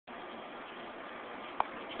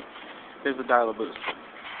Here's the dial boost.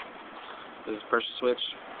 This is pressure switch.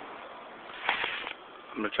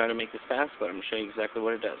 I'm going to try to make this fast, but I'm going to show you exactly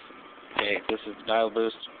what it does. Okay, this is the dial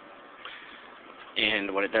boost.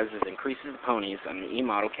 And what it does is increases the ponies on the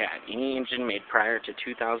E-model cat, any engine made prior to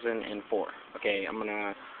 2004. Okay, I'm going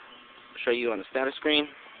to show you on the status screen.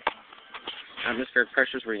 Atmospheric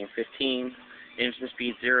pressure is reading 15, engine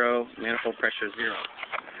speed 0, manifold pressure 0.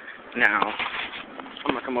 Now,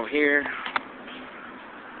 I'm going to come over here,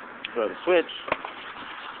 go to the switch,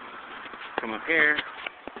 come up here,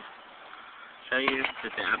 show you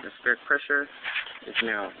that the atmospheric pressure is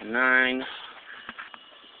now 9.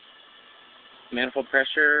 Manifold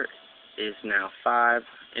pressure is now 5,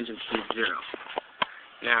 engine speed 0.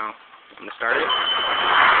 Now, I'm going to start it.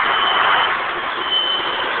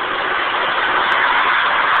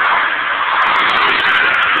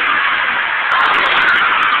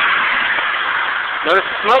 Notice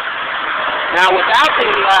the smoke? Now, without the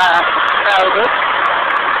dial boost,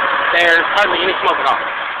 there's hardly any smoke at all.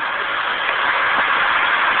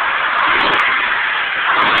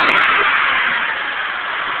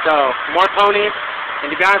 So, more ponies, and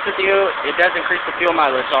to be honest with you, it does increase the fuel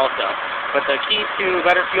mileage also. But the key to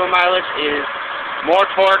better fuel mileage is more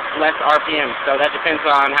torque, less RPM. So that depends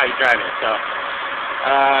on how you drive it. So,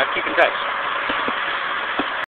 keep in touch.